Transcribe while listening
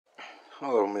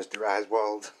Hello, Mr.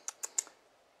 Oswald.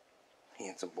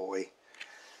 Handsome boy.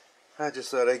 I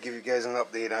just thought I'd give you guys an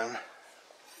update on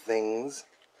things.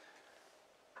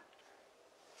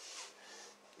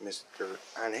 Mr.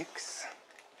 Onyx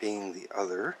being the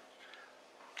other.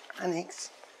 Onyx.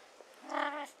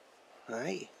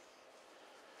 Hi.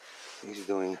 He's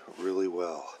doing really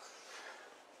well.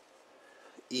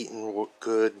 Eating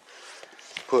good,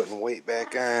 putting weight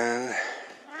back on,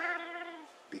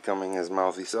 becoming his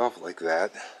mouthy self like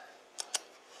that.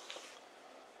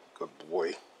 Good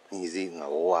boy. He's eating a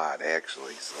lot,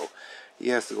 actually, so he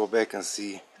has to go back and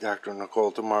see Dr.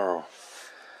 Nicole tomorrow.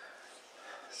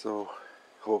 So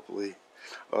hopefully,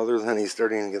 other than he's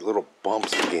starting to get little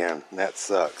bumps again, and that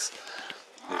sucks.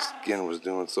 His skin was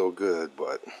doing so good,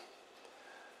 but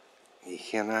he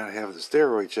cannot have the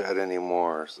steroid shot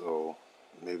anymore, so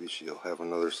maybe she'll have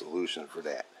another solution for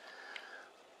that.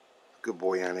 Good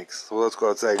boy, Onyx. So let's go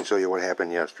outside and show you what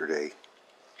happened yesterday.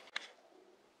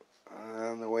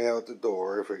 On the way out the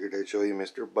door, I figured I'd show you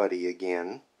Mr. Buddy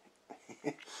again.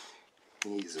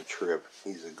 He's a trip.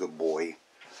 He's a good boy.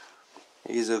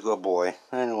 He's a good boy.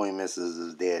 I know he misses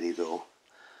his daddy, though.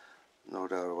 No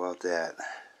doubt about that.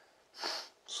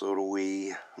 So do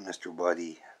we, Mr.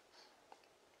 Buddy.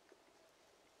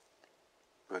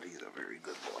 But he's a very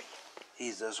good boy.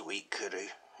 He's a sweet critter.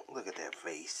 Look at that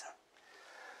face.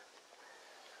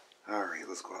 Alright,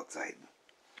 let's go outside.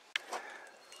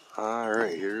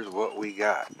 Alright, here's what we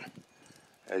got.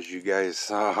 As you guys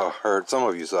saw, or some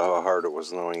of you saw how hard it was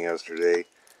snowing yesterday.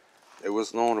 It was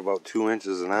snowing about 2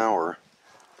 inches an hour.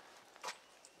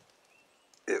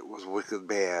 It was wicked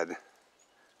bad.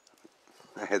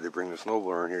 I had to bring the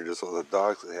snowblower in here just so the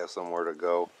dogs could have somewhere to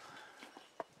go.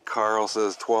 Carl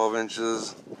says 12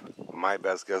 inches. My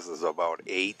best guess is about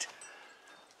 8.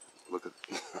 Look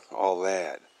at all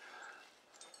that.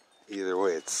 Either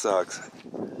way, it sucks.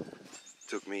 It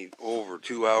took me over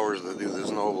 2 hours to do the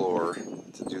snowblower,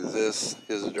 to do this,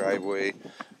 his driveway,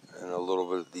 and a little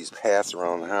bit of these paths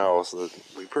around the house that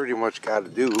we pretty much got to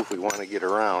do if we want to get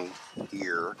around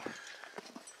here.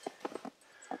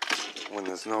 When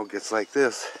the snow gets like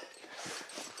this,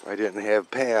 if I didn't have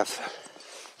paths,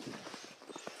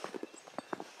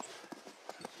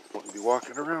 wouldn't be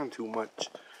walking around too much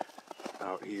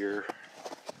out here.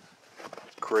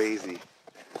 Crazy.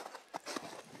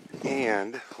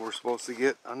 And we're supposed to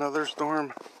get another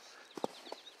storm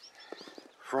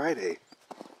Friday.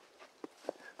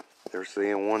 They're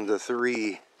saying 1 to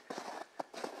 3.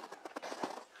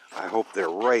 I hope they're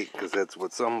right, because that's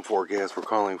what some forecasts were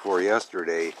calling for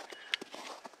yesterday.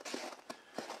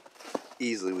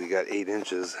 Easily we got 8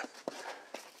 inches.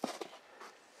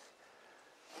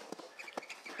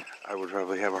 I would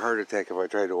probably have a heart attack if I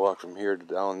tried to walk from here to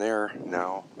down there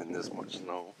now in this much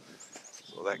snow.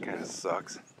 So that kind of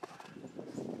sucks.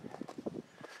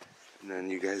 And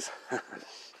then you guys,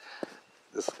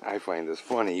 I find this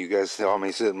funny. You guys saw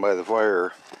me sitting by the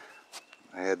fire.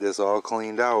 I had this all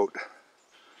cleaned out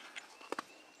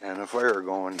and a fire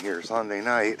going here Sunday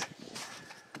night.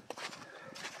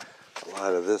 A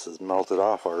lot of this is melted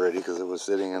off already because it was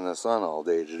sitting in the sun all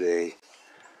day today.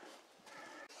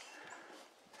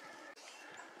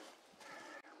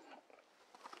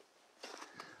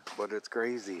 But it's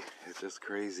crazy. It's just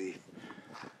crazy.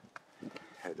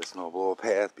 Had to snow blow a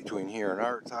path between here and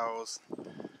Art's house.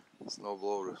 Snow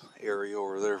blow the area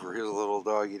over there for his little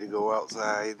doggy to go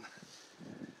outside.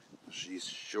 She's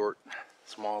short,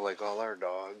 small like all our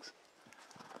dogs.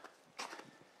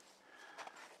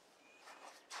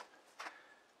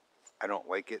 I don't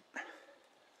like it,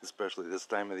 especially this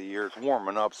time of the year. It's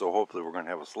warming up, so hopefully we're going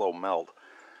to have a slow melt.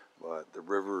 But the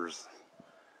river's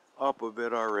up a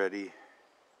bit already.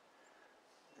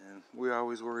 And we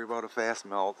always worry about a fast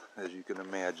melt, as you can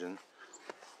imagine.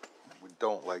 We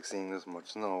don't like seeing this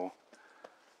much snow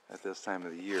at this time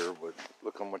of the year, but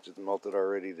look how much it's melted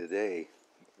already today.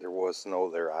 There was snow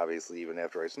there, obviously, even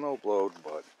after I snow blowed,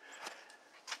 but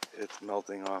it's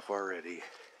melting off already.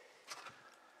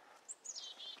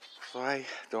 So I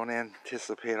don't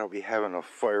anticipate I'll be having a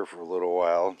fire for a little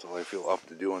while until I feel up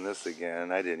to doing this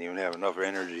again. I didn't even have enough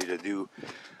energy to do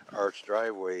Art's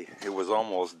driveway. It was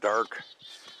almost dark.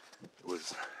 It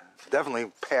was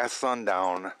definitely past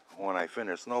sundown when I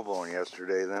finished snowblowing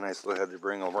yesterday. Then I still had to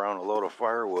bring around a load of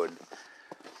firewood.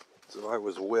 So I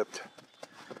was whipped.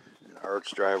 And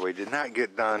Art's driveway did not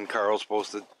get done. Carl's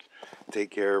supposed to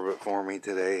take care of it for me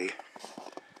today.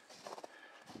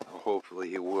 Hopefully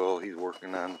he will. He's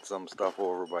working on some stuff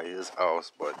over by his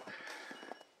house, but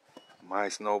my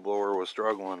snowblower was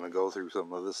struggling to go through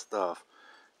some of this stuff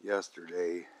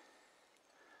yesterday.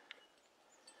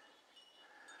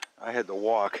 I had to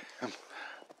walk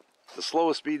the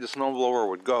slowest speed the snowblower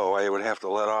would go, I would have to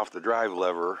let off the drive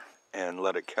lever and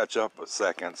let it catch up a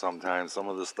second sometimes. Some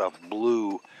of the stuff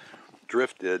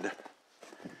drifted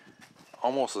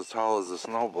almost as tall as the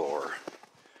snowblower.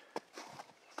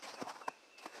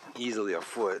 Easily a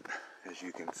foot, as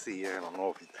you can see. I don't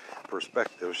know if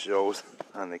perspective shows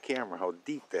on the camera how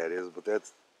deep that is, but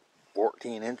that's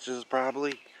 14 inches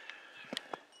probably.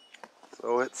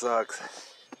 So it sucks.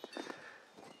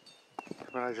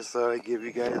 But I just thought I'd give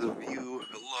you guys a look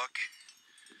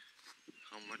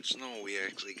how much snow we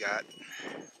actually got.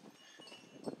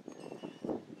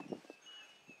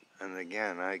 And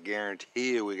again, I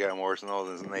guarantee you we got more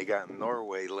snow than they got in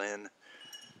Norway, Lynn.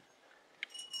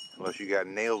 Unless you got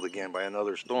nailed again by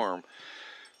another storm.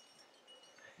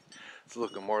 It's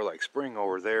looking more like spring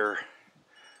over there.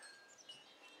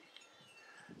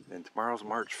 And tomorrow's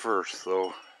March 1st,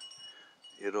 so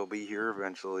it'll be here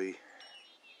eventually.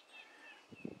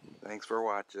 Thanks for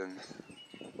watching.